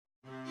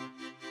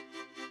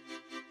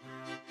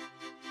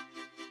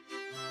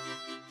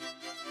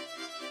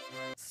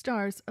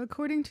Stars,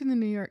 according to the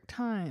New York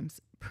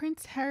Times,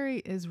 Prince Harry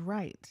is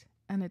right,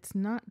 and it's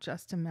not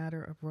just a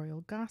matter of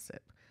royal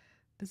gossip.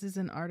 This is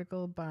an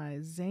article by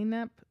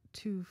Zeynep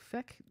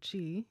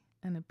Tufekci,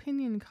 an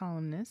opinion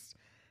columnist.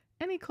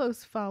 Any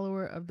close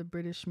follower of the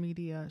British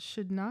media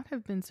should not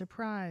have been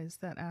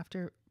surprised that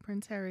after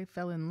Prince Harry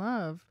fell in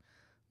love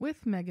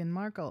with Meghan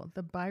Markle,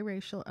 the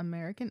biracial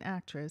American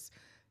actress,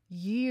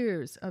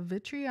 years of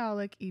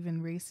vitriolic,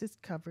 even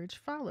racist coverage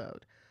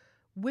followed,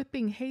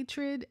 whipping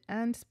hatred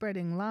and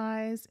spreading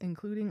lies,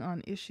 including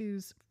on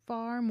issues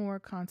far more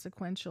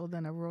consequential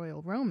than a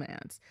royal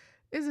romance,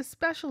 is a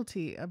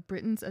specialty of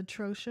Britain's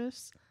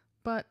atrocious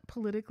but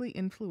politically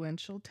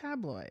influential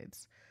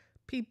tabloids.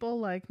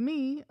 People like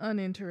me,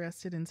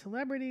 uninterested in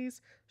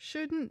celebrities,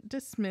 shouldn't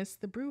dismiss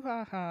the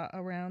brouhaha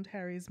around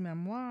Harry's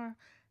memoir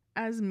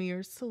as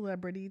mere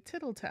celebrity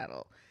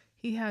tittle-tattle.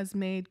 He has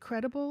made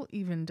credible,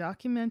 even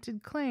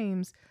documented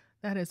claims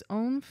that his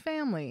own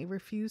family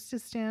refused to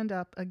stand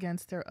up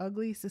against their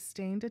ugly,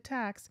 sustained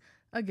attacks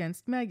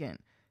against Meghan.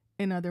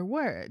 In other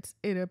words,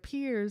 it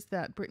appears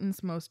that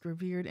Britain's most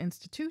revered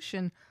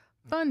institution,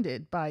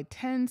 funded by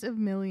tens of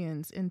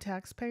millions in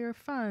taxpayer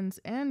funds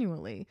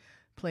annually,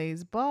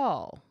 plays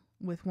ball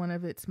with one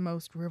of its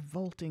most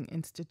revolting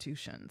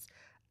institutions.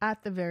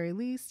 At the very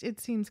least,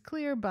 it seems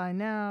clear by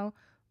now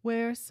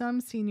where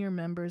some senior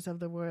members of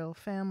the royal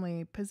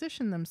family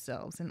position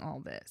themselves in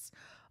all this.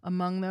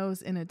 Among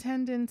those in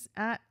attendance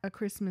at a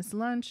Christmas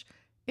lunch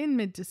in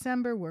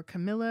mid-December were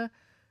Camilla,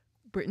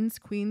 Britain's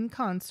Queen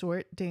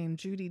Consort, Dame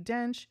Judi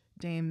Dench,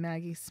 Dame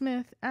Maggie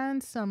Smith,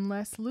 and some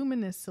less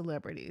luminous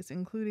celebrities,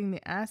 including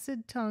the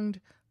acid-tongued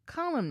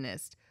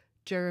columnist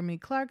Jeremy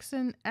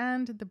Clarkson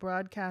and the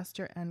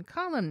broadcaster and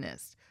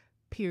columnist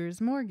Piers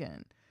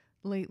Morgan,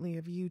 lately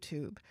of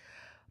YouTube.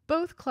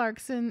 Both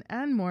Clarkson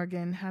and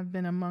Morgan have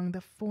been among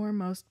the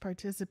foremost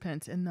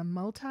participants in the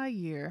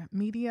multi-year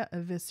media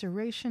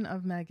evisceration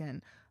of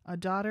Meghan, a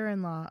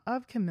daughter-in-law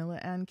of Camilla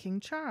and King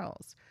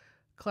Charles.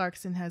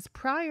 Clarkson has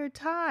prior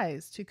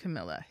ties to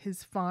Camilla.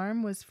 His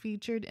farm was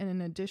featured in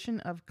an edition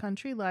of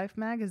Country Life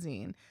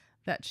magazine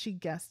that she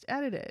guest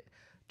edited.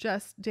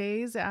 Just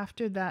days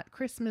after that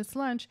Christmas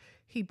lunch,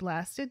 he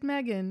blasted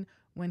Meghan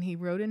when he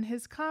wrote in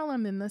his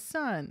column in The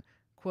Sun,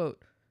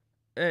 quote,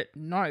 "At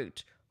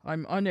night,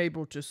 I'm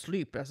unable to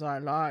sleep as I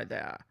lie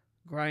there,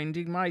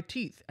 grinding my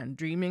teeth and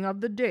dreaming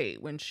of the day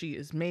when she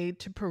is made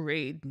to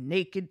parade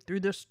naked through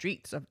the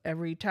streets of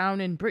every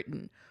town in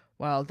Britain,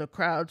 while the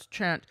crowds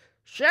chant,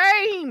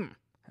 'Shame!'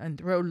 and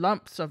throw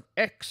lumps of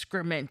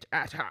excrement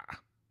at her."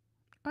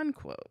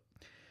 Unquote.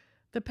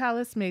 The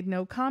palace made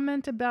no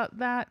comment about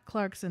that.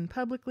 Clarkson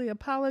publicly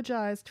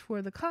apologized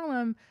for the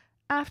column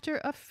after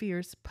a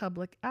fierce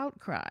public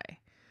outcry.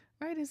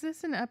 Right? Is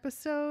this an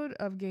episode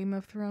of Game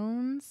of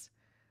Thrones?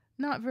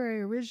 Not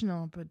very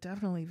original, but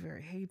definitely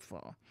very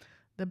hateful.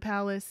 The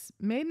palace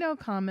made no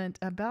comment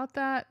about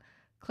that.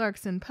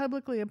 Clarkson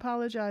publicly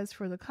apologized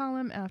for the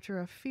column after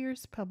a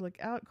fierce public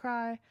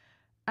outcry.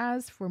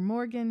 As for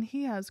Morgan,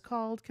 he has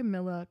called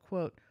Camilla,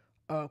 quote,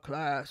 "a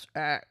class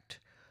act."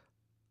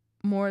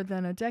 More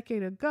than a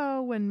decade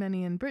ago, when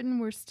many in Britain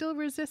were still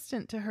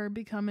resistant to her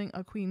becoming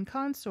a queen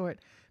consort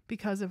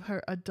because of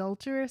her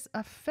adulterous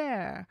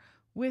affair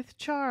with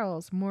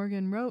Charles,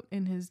 Morgan wrote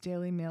in his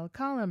Daily Mail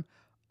column,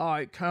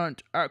 "I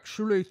can't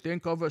actually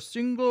think of a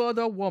single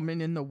other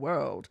woman in the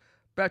world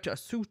better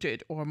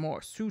suited or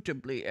more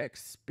suitably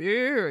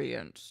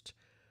experienced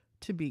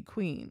to be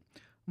queen."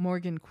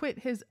 Morgan quit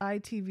his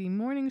ITV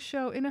morning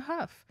show in a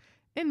huff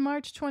in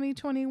March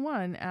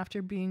 2021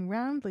 after being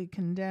roundly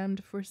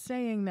condemned for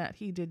saying that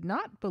he did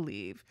not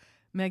believe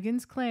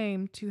Meghan's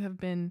claim to have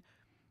been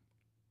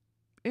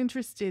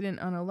interested in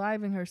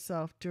unaliving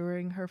herself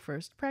during her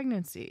first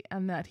pregnancy,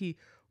 and that he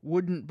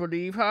wouldn't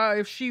believe her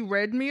if she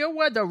read me a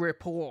weather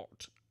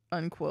report,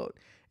 unquote.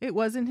 It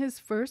wasn't his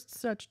first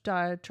such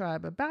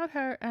diatribe about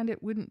her, and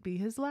it wouldn't be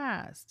his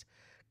last.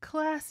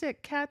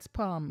 Classic cat's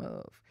paw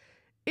move.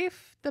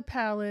 If the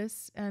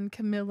palace and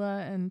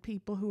Camilla and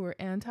people who are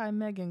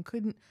anti-Meghan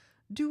couldn't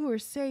do or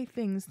say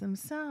things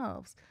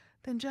themselves,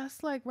 then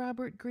just like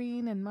Robert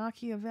Greene and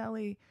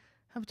Machiavelli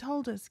have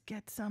told us,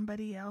 get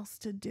somebody else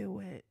to do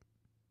it.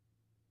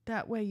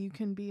 That way you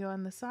can be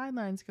on the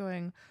sidelines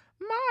going,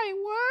 "My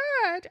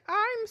word,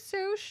 I'm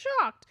so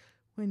shocked,"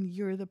 when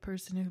you're the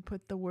person who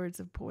put the words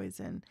of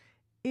poison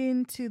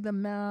into the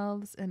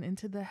mouths and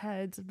into the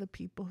heads of the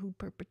people who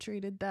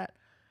perpetrated that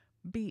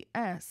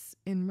BS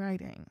in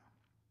writing.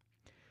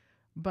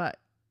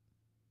 But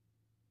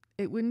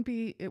it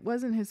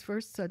wasn't his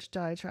first such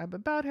diatribe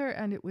about her,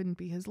 and it wouldn't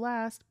be his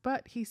last.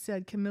 But he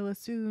said Camilla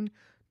soon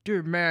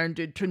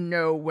demanded to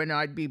know when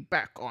I'd be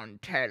back on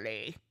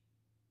telly.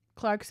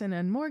 Clarkson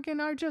and Morgan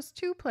are just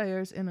two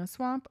players in a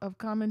swamp of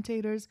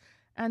commentators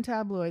and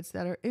tabloids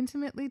that are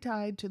intimately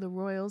tied to the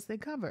royals they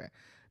cover.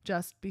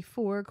 Just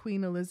before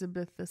Queen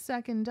Elizabeth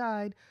II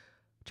died,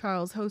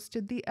 Charles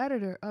hosted the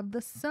editor of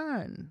The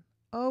Sun.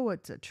 Oh,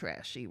 it's a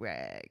trashy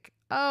rag.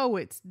 Oh,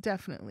 it's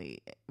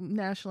definitely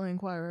National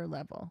Enquirer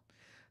level.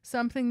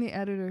 Something the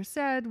editor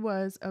said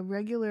was a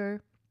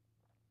regular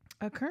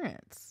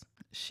occurrence.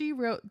 She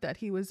wrote that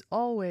he was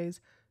always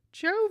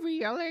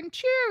jovial and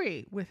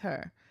cheery with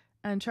her,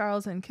 and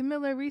Charles and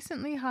Camilla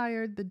recently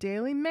hired the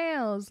Daily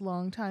Mail's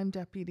longtime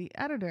deputy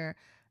editor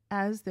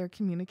as their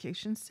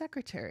communications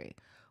secretary.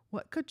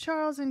 What could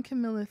Charles and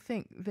Camilla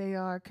think they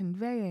are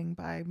conveying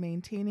by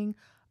maintaining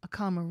a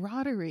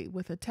camaraderie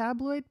with a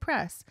tabloid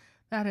press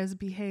that has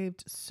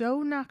behaved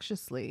so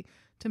noxiously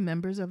to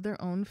members of their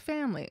own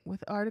family,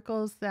 with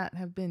articles that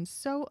have been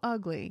so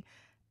ugly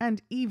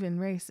and even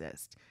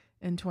racist?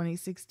 In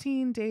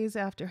 2016, days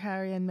after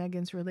Harry and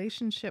Meghan's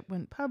relationship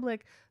went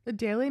public, the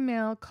Daily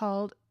Mail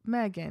called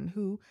Meghan,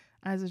 who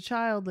as a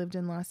child lived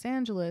in Los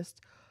Angeles,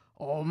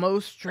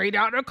 almost straight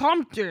out of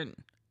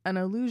Compton, an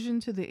allusion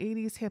to the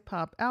 80s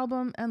hip-hop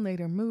album and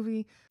later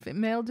movie. The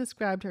Mail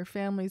described her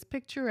family's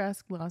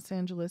picturesque Los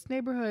Angeles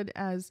neighborhood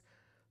as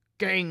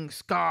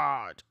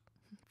gang-scarred.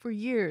 For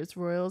years,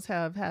 royals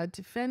have had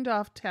to fend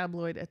off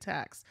tabloid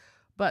attacks,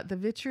 but the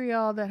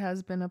vitriol that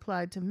has been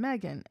applied to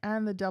Meghan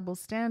and the double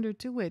standard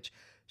to which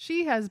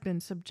she has been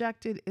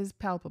subjected is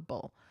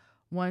palpable.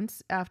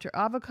 Once, after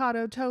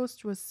avocado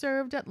toast was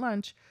served at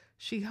lunch,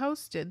 she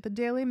hosted, the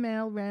Daily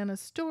Mail ran a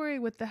story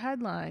with the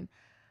headline,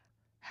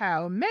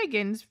 "How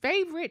Meghan's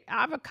favorite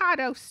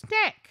avocado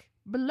snack,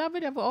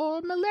 beloved of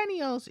all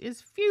millennials,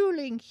 is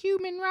fueling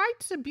human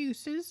rights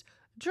abuses,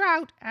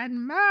 drought,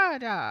 and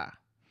murder."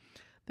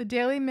 The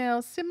Daily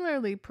Mail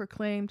similarly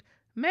proclaimed,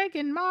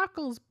 "Meghan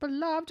Markle's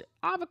beloved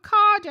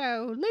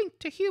avocado linked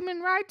to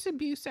human rights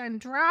abuse and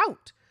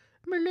drought.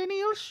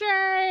 Millennial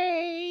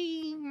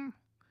shame."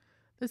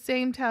 The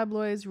same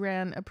tabloids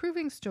ran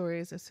approving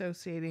stories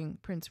associating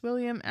Prince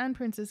William and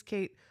Princess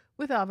Kate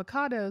with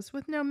avocados,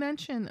 with no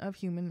mention of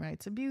human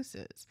rights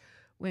abuses.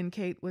 When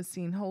Kate was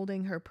seen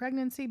holding her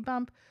pregnancy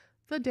bump,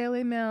 the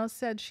Daily Mail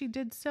said she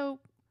did so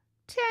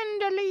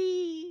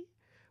tenderly.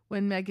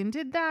 When Meghan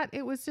did that,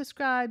 it was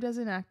described as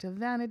an act of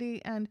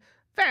vanity and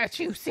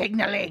virtue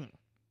signaling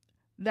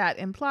that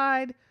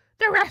implied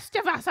the rest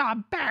of us are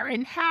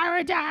barren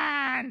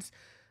harridans,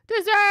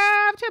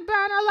 deserve to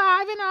burn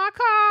alive in our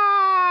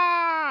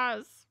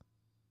cars.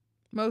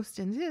 Most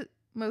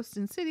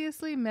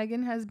insidiously,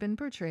 Meghan has been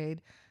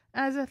portrayed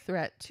as a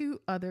threat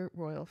to other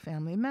royal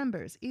family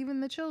members, even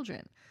the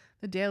children.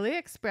 The Daily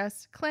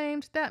Express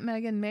claimed that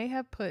Meghan may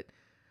have put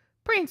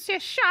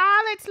Princess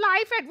Charlotte's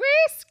life at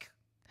risk.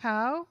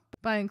 How?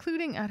 By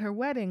including at her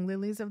wedding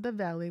lilies of the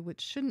valley,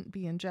 which shouldn't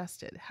be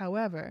ingested.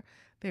 However,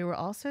 they were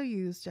also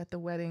used at the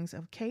weddings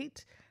of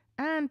Kate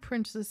and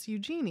Princess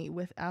Eugenie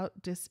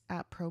without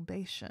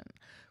disapprobation.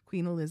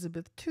 Queen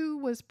Elizabeth II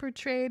was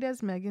portrayed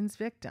as Meghan's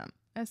victim.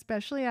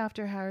 Especially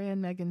after Harry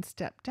and Meghan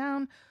stepped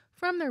down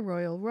from their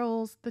royal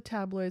roles, the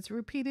tabloids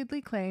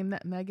repeatedly claimed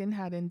that Meghan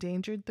had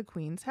endangered the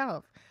Queen's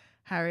health.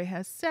 Harry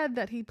has said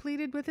that he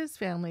pleaded with his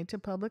family to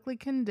publicly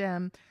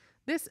condemn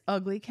this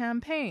ugly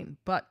campaign,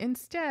 but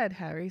instead,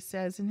 Harry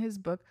says in his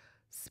book,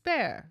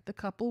 Spare, the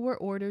couple were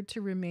ordered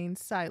to remain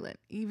silent,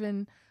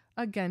 even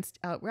against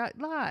outright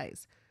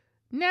lies.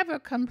 "Never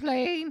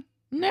complain,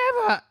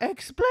 never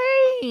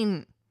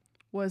explain,"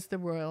 was the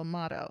royal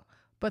motto.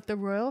 But the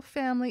royal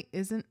family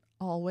isn't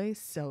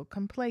always so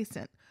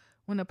complacent.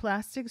 When a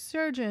plastic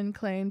surgeon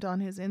claimed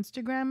on his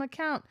Instagram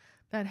account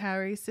that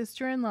Harry's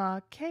sister-in-law,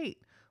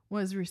 Kate,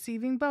 was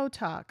receiving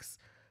Botox,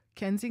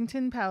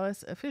 Kensington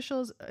Palace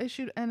officials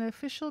issued an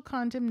official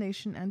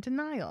condemnation and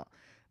denial.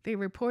 They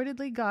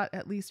reportedly got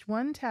at least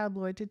one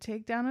tabloid to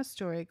take down a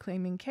story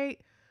claiming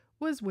Kate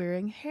was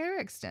wearing hair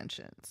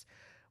extensions.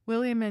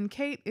 William and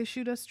Kate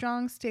issued a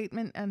strong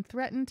statement and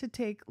threatened to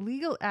take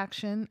legal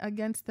action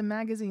against the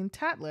magazine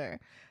Tatler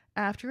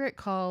after it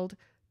called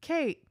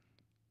Kate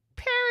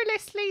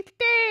perilously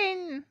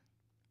thin.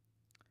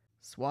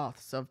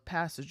 Swaths of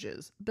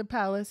passages the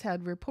palace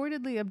had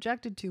reportedly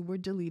objected to were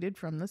deleted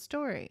from the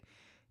story.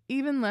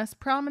 Even less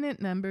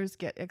prominent members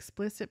get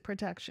explicit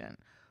protection.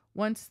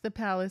 Once the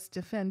palace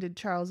defended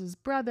Charles's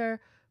brother,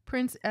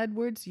 Prince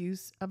Edward's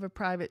use of a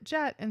private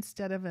jet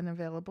instead of an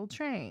available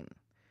train.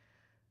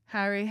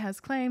 Harry has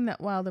claimed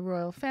that while the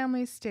royal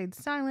family stayed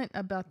silent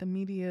about the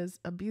media's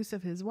abuse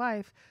of his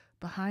wife,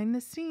 behind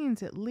the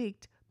scenes it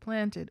leaked,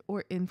 planted,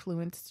 or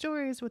influenced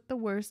stories with the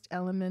worst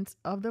elements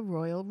of the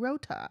royal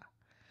rota.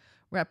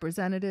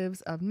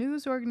 Representatives of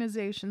news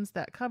organizations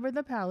that cover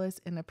the palace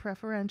in a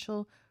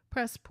preferential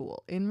press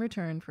pool in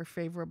return for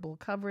favorable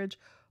coverage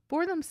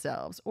for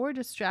themselves or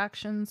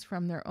distractions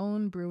from their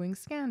own brewing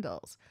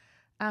scandals.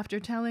 After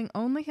telling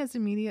only his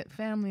immediate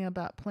family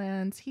about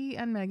plans he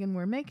and Meghan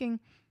were making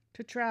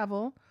to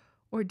travel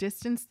or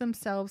distance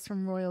themselves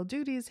from royal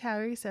duties,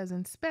 Harry says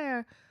in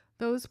Spare,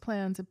 those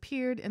plans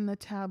appeared in the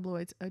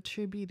tabloids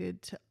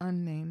attributed to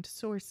unnamed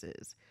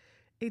sources.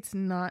 It's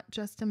not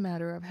just a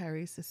matter of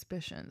Harry's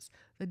suspicions.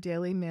 The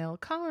Daily Mail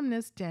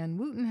columnist Dan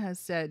Wooten has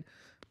said,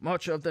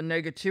 "Much of the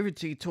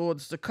negativity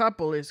towards the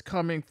couple is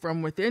coming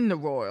from within the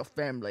royal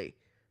family.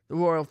 The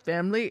royal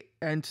family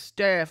and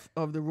staff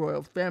of the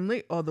royal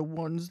family are the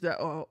ones that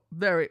are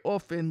very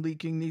often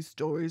leaking these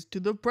stories to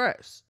the press."